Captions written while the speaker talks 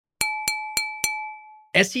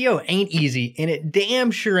SEO ain't easy, and it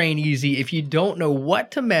damn sure ain't easy if you don't know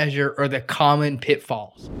what to measure or the common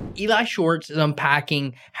pitfalls. Eli Schwartz is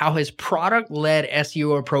unpacking how his product-led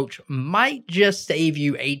SEO approach might just save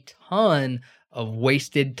you a ton of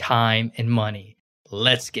wasted time and money.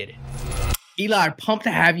 Let's get it. Eli, pumped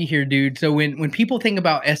to have you here, dude. So when people think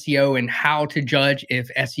about SEO and how to judge if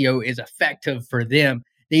SEO is effective for them,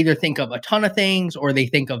 they either think of a ton of things or they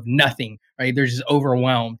think of nothing, right? They're just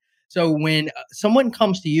overwhelmed. So when someone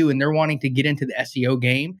comes to you and they're wanting to get into the SEO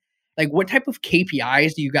game, like what type of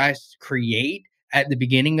KPIs do you guys create at the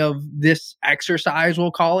beginning of this exercise,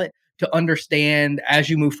 we'll call it, to understand as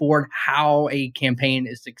you move forward how a campaign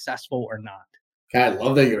is successful or not? God, I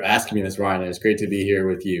love that you're asking me this, Ryan. It's great to be here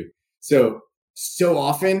with you. So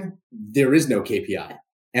often there is no KPI.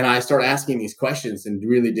 And I start asking these questions and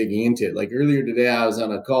really digging into it. Like earlier today, I was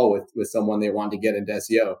on a call with someone, they wanted to get into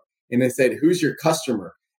SEO. And they said, who's your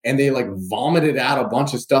customer? And they like vomited out a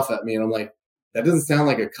bunch of stuff at me. And I'm like, that doesn't sound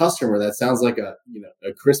like a customer. That sounds like a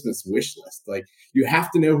Christmas wish list. Like you have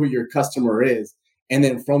to know who your customer is. And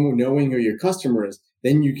then from knowing who your customer is,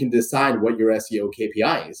 then you can decide what your SEO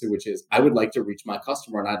KPI is, which is I would like to reach my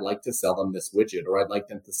customer and I'd like to sell them this widget, or I'd like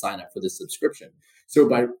them to sign up for this subscription. So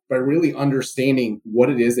by really understanding what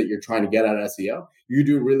it is that you're trying to get out of SEO, you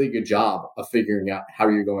do a really good job of figuring out how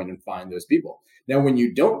you're going to find those people. Now, when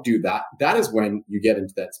you don't do that, that is when you get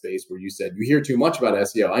into that space where you said, you hear too much about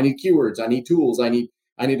SEO. I need keywords. I need tools. I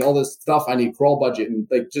need all this stuff. I need crawl budget and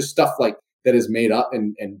like just stuff like that is made up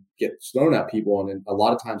and gets thrown at people. And a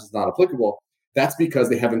lot of times it's not applicable. That's because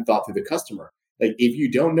they haven't thought through the customer. Like if you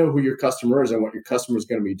don't know who your customer is and what your customer is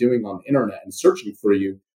going to be doing on the internet and searching for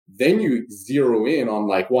you, then you zero in on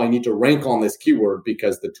like, well, I need to rank on this keyword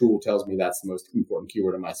because the tool tells me that's the most important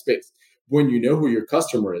keyword in my space. When you know who your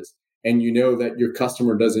customer is and you know that your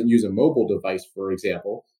customer doesn't use a mobile device, for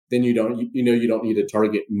example, then you don't need to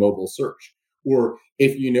target mobile search. Or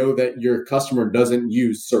if you know that your customer doesn't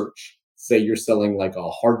use search, say you're selling like a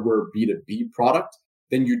hardware B2B product,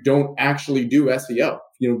 then you don't actually do SEO.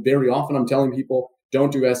 Very often I'm telling people,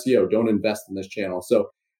 don't do SEO, don't invest in this channel. So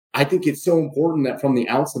I think it's so important that from the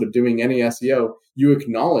outset of doing any SEO, you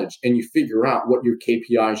acknowledge and you figure out what your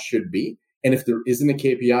KPI should be. And if there isn't a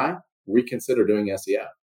KPI, reconsider doing SEO.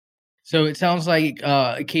 So it sounds like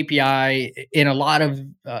a KPI in a lot of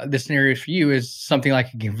the scenarios for you is something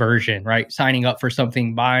like a conversion, right? Signing up for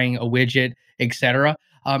something, buying a widget, etc.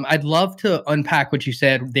 I'd love to unpack what you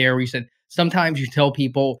said there. You said sometimes you tell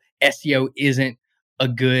people SEO isn't a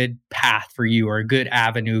good path for you or a good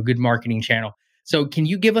avenue, a good marketing channel. So can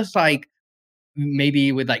you give us like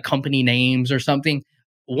maybe with like company names or something,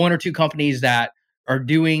 one or two companies that are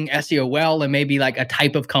doing SEO well and maybe like a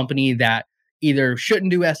type of company that either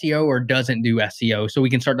shouldn't do SEO or doesn't do SEO, so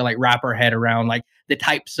we can start to like wrap our head around like the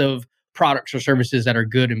types of products or services that are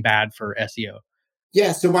good and bad for SEO?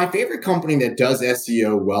 Yeah, so my favorite company that does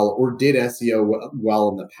SEO well or did SEO well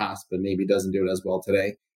in the past, but maybe doesn't do it as well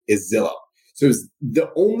today is Zillow. So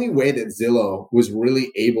the only way that Zillow was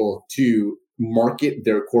really able to market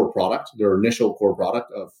their core product, their initial core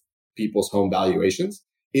product of people's home valuations,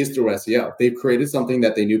 is through SEO. They've created something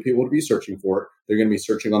that they knew people would be searching for. They're going to be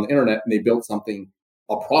searching on the internet, and they built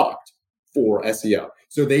a product for SEO.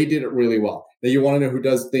 So they did it really well. Now you want to know who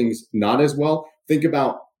does things not as well? Think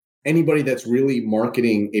about anybody that's really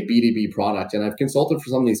marketing a B2B product. And I've consulted for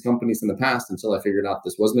some of these companies in the past until I figured out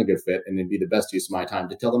this wasn't a good fit and it'd be the best use of my time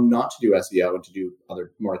to tell them not to do SEO and to do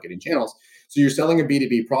other marketing channels. So you're selling a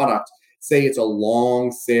B2B product. Say it's a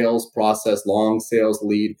long sales process, long sales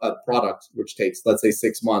lead product, which takes, let's say,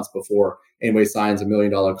 6 months before anybody signs $1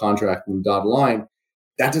 million contract from the dotted line.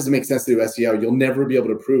 That doesn't make sense to do SEO. You'll never be able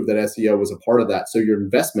to prove that SEO was a part of that. So your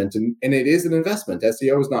investment, and it is an investment,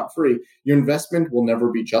 SEO is not free, your investment will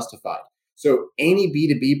never be justified. So any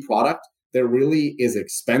B2B product that really is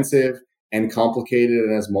expensive and complicated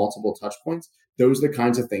and has multiple touch points, those are the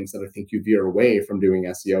kinds of things that I think you veer away from doing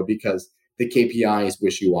SEO because the KPI is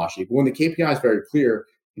wishy-washy. But when the KPI is very clear,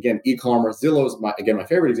 again, e-commerce, Zillow is my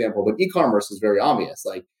favorite example, but e-commerce is very obvious,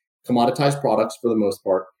 like commoditized products for the most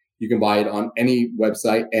part. You can buy it on any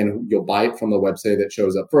website and you'll buy it from the website that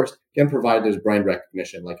shows up first. Again, provided there's brand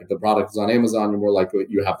recognition. Like if the product is on Amazon, you're more likely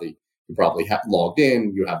you probably have logged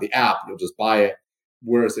in, you have the app, you'll just buy it.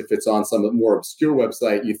 Whereas if it's on some more obscure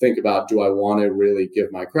website, you think about, do I want to really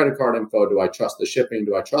give my credit card info? Do I trust the shipping?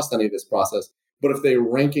 Do I trust any of this process? But if they're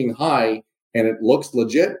ranking high and it looks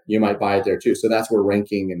legit, you might buy it there too. So that's where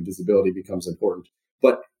ranking and visibility becomes important.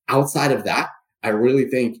 But outside of that, I really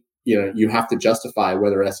think you have to justify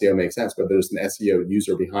whether SEO makes sense, whether there's an SEO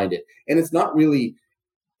user behind it. And it's not really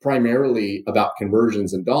primarily about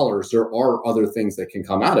conversions and dollars, there are other things that can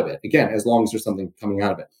come out of it. Again, as long as there's something coming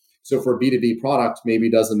out of it. So for a B2B product, maybe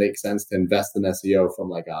it doesn't make sense to invest in SEO from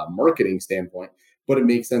like a marketing standpoint, but it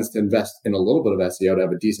makes sense to invest in a little bit of SEO to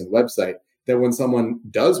have a decent website that when someone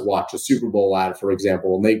does watch a Super Bowl ad, for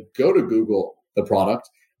example, and they go to Google the product,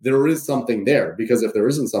 there is something there. Because if there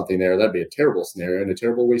isn't something there, that'd be a terrible scenario and a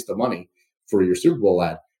terrible waste of money for your Super Bowl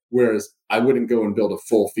ad. Whereas I wouldn't go and build a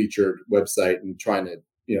full featured website and trying to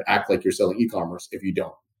act like you're selling e-commerce if you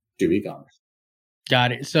don't do e-commerce.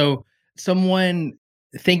 Got it. So someone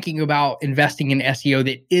thinking about investing in SEO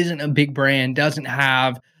that isn't a big brand, doesn't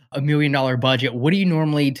have $1 million budget, what do you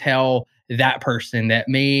normally tell that person that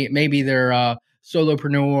maybe they're a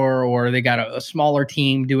solopreneur or they got a smaller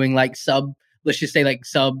team doing like let's just say like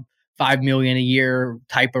sub 5 million a year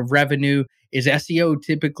type of revenue? Is SEO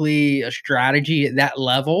typically a strategy at that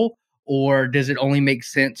level, or does it only make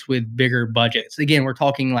sense with bigger budgets? Again, we're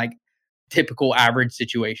talking like typical average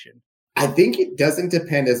situation. I think it doesn't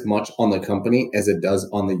depend as much on the company as it does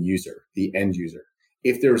on the user, the end user.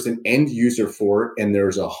 If there's an end user for it and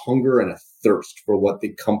there's a hunger and a thirst for what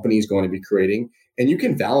the company is going to be creating, and you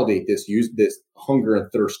can validate this hunger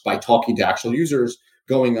and thirst by talking to actual users,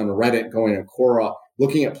 going on Reddit, going on Quora,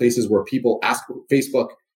 looking at places where people ask Facebook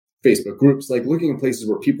groups, like looking at places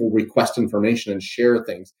where people request information and share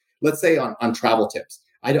things. Let's say on travel tips.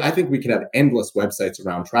 I think we can have endless websites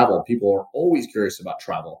around travel. People are always curious about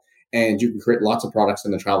travel, and you can create lots of products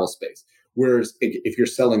in the travel space. Whereas if you're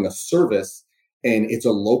selling a service and it's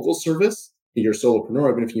a local service, you're a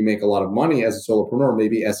solopreneur, even if you make a lot of money as a solopreneur,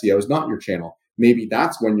 maybe SEO is not your channel. Maybe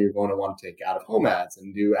that's when you're going to want to take out-of-home ads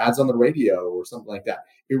and do ads on the radio or something like that.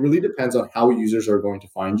 It really depends on how users are going to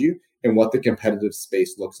find you and what the competitive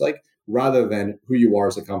space looks like, rather than who you are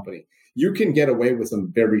as a company. You can get away with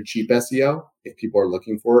some very cheap SEO if people are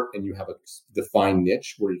looking for it and you have a defined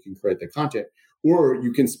niche where you can create the content, or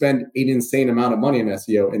you can spend an insane amount of money in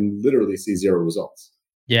SEO and literally see zero results.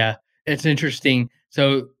 Yeah, it's interesting.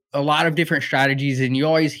 So a lot of different strategies, and you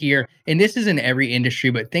always hear, and this is in every industry,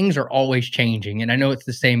 but things are always changing. And I know it's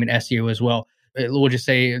the same in SEO as well. We'll just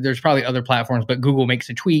say there's probably other platforms, but Google makes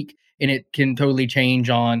a tweak and it can totally change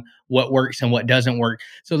on what works and what doesn't work.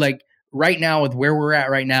 So like right now, with where we're at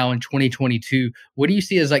right now in 2022, what do you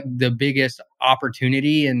see as like the biggest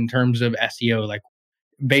opportunity in terms of SEO, like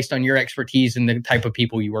based on your expertise and the type of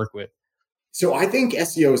people you work with? So I think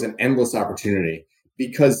SEO is an endless opportunity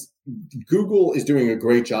because Google is doing a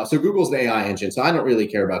great job. So Google's an AI engine. So I don't really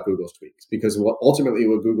care about Google's tweaks, because what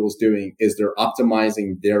Google's doing is they're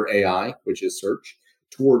optimizing their AI, which is search,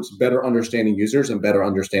 towards better understanding users and better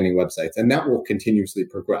understanding websites. And that will continuously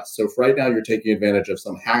progress. So if right now you're taking advantage of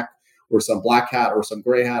some hack or some black hat or some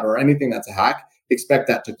gray hat or anything that's a hack, expect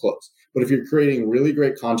that to close. But if you're creating really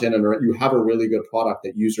great content and you have a really good product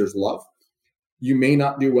that users love, you may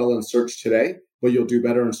not do well in search today, but you'll do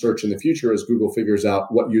better in search in the future as Google figures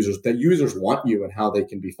out what users want you and how they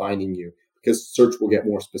can be finding you, because search will get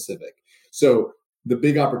more specific. So the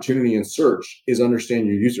big opportunity in search is understand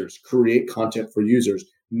your users, create content for users,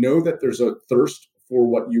 know that there's a thirst for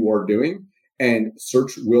what you are doing, and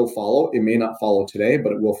search will follow. It may not follow today,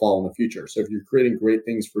 but it will follow in the future. So if you're creating great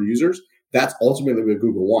things for users, that's ultimately what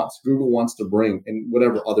Google wants. Google wants to bring, and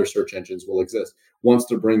whatever other search engines will exist, wants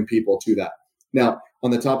to bring people to that. Now,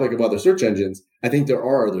 on the topic of other search engines, I think there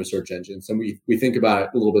are other search engines, and we think about it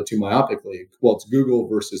a little bit too myopically. Well, it's Google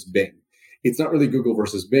versus Bing. It's not really Google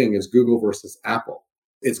versus Bing. It's Google versus Apple.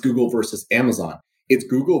 It's Google versus Amazon. It's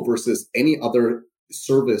Google versus any other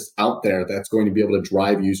service out there that's going to be able to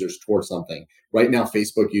drive users towards something. Right now,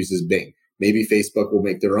 Facebook uses Bing. Maybe Facebook will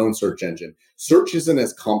make their own search engine. Search isn't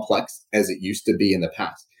as complex as it used to be in the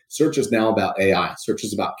past. Search is now about AI. Search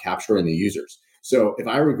is about capturing the users. So if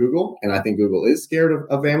I were Google, and I think Google is scared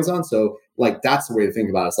of Amazon, so like that's the way to think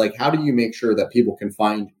about it. It's like, how do you make sure that people can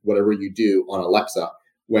find whatever you do on Alexa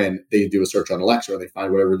when they do a search on Alexa, or they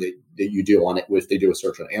find whatever that you do on it if they do a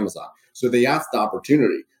search on Amazon? So they ask the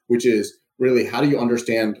opportunity, which is really, how do you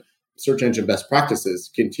understand search engine best practices,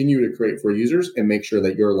 continue to create for users, and make sure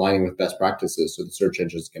that you're aligning with best practices so the search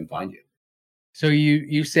engines can find you. So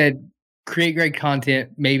you said create great content.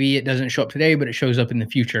 Maybe it doesn't show up today, but it shows up in the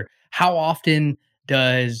future. How often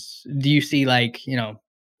do you see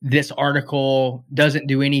this article doesn't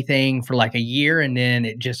do anything for like a year and then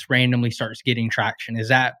it just randomly starts getting traction? Is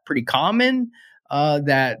that pretty common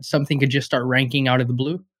that something could just start ranking out of the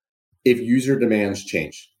blue? If user demands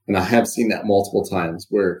change, and I have seen that multiple times,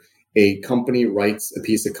 where a company writes a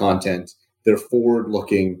piece of content, they're forward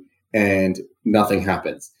looking and nothing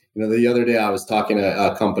happens. The other day I was talking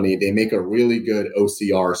to a company, they make a really good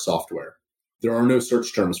OCR software. there are no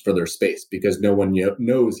search terms for their space because no one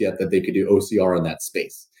knows yet that they could do OCR in that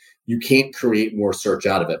space. You can't create more search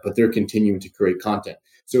out of it, but they're continuing to create content.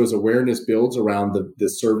 So as awareness builds around the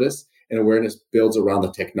service and awareness builds around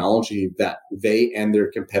the technology that they and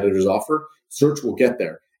their competitors offer, search will get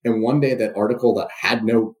there. And one day that article that had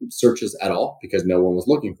no searches at all because no one was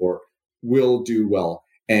looking for it will do well.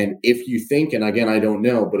 And if you think, and again, I don't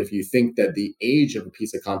know, but if you think that the age of a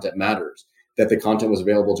piece of content matters, that the content was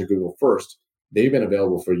available to Google first, they've been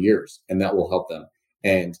available for years, and that will help them.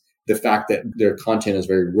 And the fact that their content is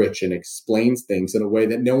very rich and explains things in a way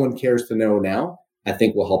that no one cares to know now, I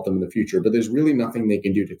think will help them in the future. But there's really nothing they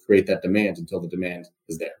can do to create that demand until the demand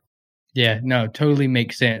is there. Yeah, no, totally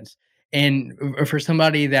makes sense. And for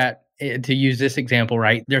somebody that, to use this example,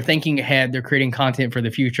 right, they're thinking ahead, they're creating content for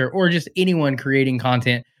the future, or just anyone creating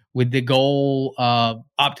content with the goal of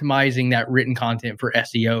optimizing that written content for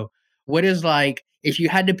SEO. What is like, if you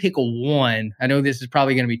had to pick one, I know this is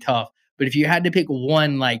probably going to be tough, but if you had to pick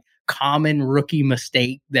one like common rookie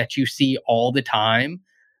mistake that you see all the time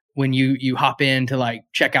when you hop in to like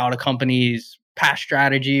check out a company's past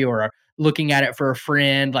strategy or looking at it for a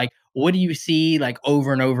friend, like what do you see like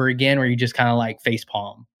over and over again, or you just kind of like face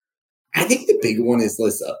palm? I think the big one is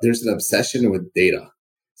there's an obsession with data.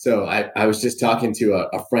 So I was just talking to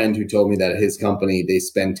a friend who told me that at his company, they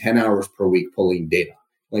spend 10 hours per week pulling data.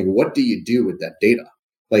 Like, what do you do with that data?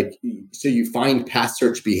 Like, so you find past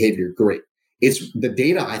search behavior, great. It's the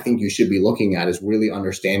data I think you should be looking at is really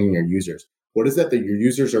understanding your users. What is that your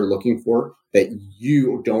users are looking for that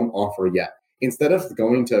you don't offer yet? Instead of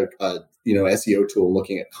going to SEO tool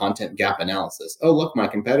looking at content gap analysis. Oh, look, my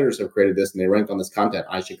competitors have created this and they rank on this content.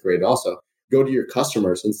 I should create it also. Go to your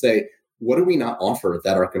customers and say, what do we not offer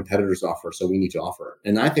that our competitors offer? So we need to offer it.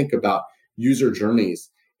 And I think about user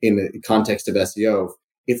journeys in the context of SEO.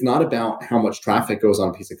 It's not about how much traffic goes on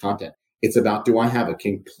a piece of content. It's about, do I have a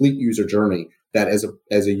complete user journey that as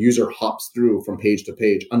a user hops through from page to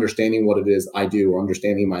page, understanding what it is I do or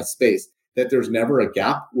understanding my space, that there's never a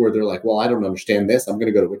gap where they're like, well, I don't understand this. I'm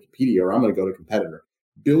going to go to Wikipedia or I'm going to go to a competitor.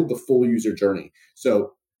 Build the full user journey.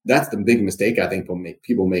 So that's the big mistake I think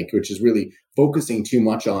people make, which is really focusing too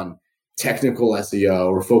much on technical SEO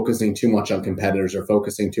or focusing too much on competitors or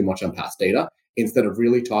focusing too much on past data instead of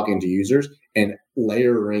really talking to users and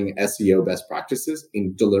layering SEO best practices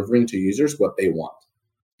in delivering to users what they want.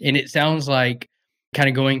 And it sounds like, kind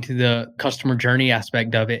of going to the customer journey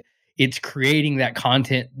aspect of it, it's creating that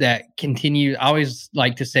content that continues, I always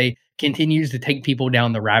like to say, continues to take people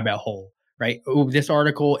down the rabbit hole, right? Oh, this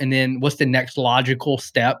article, and then what's the next logical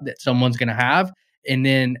step that someone's going to have? And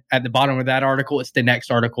then at the bottom of that article, it's the next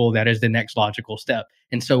article that is the next logical step,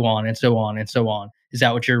 and so on and so on and so on. Is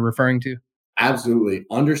that what you're referring to? Absolutely.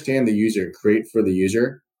 Understand the user, create for the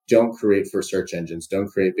user. Don't create for search engines. Don't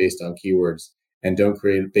create based on keywords, and don't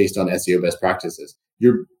create based on SEO best practices.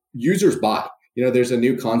 Your users buy. There's a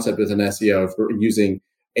new concept within SEO for using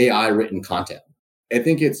AI written content. I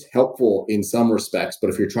think it's helpful in some respects, but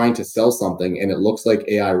if you're trying to sell something and it looks like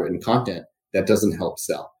AI written content, that doesn't help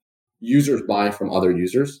sell. Users buy from other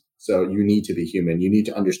users. So you need to be human. You need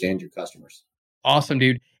to understand your customers. Awesome,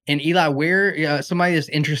 dude. And Eli, where somebody is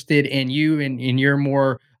interested in you and in your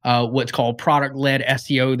more what's called product-led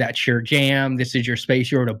SEO, that's your jam. This is your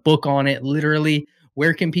space. You wrote a book on it, literally.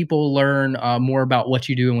 Where can people learn more about what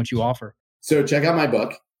you do and what you offer? So check out my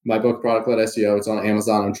book, Product-Led SEO. It's on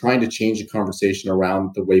Amazon. I'm trying to change the conversation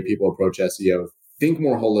around the way people approach SEO. Think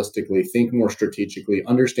more holistically, think more strategically,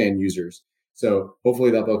 understand users. So hopefully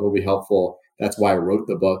that book will be helpful. That's why I wrote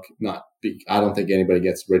the book. I don't think anybody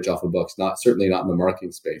gets rich off of books, certainly not in the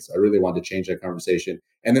marketing space. I really wanted to change that conversation.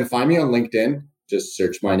 And then find me on LinkedIn, just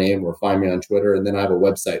search my name, or find me on Twitter. And then I have a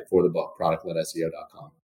website for the book,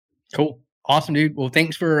 productledseo.com. Cool. Awesome, dude. Well,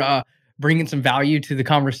 thanks for bringing some value to the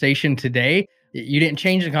conversation today. You didn't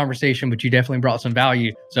change the conversation, but you definitely brought some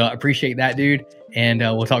value. So I appreciate that, dude. And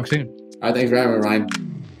we'll talk soon. All right. Thanks for having me,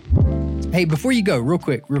 Ryan. Hey, before you go, real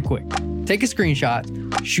quick, take a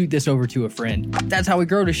screenshot, shoot this over to a friend. That's how we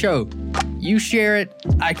grow the show. You share it,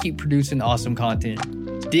 I keep producing awesome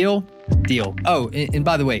content. Deal? Deal. Oh, and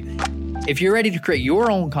by the way, if you're ready to create your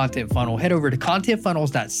own content funnel, head over to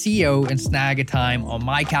contentfunnels.co and snag a time on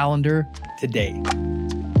my calendar today.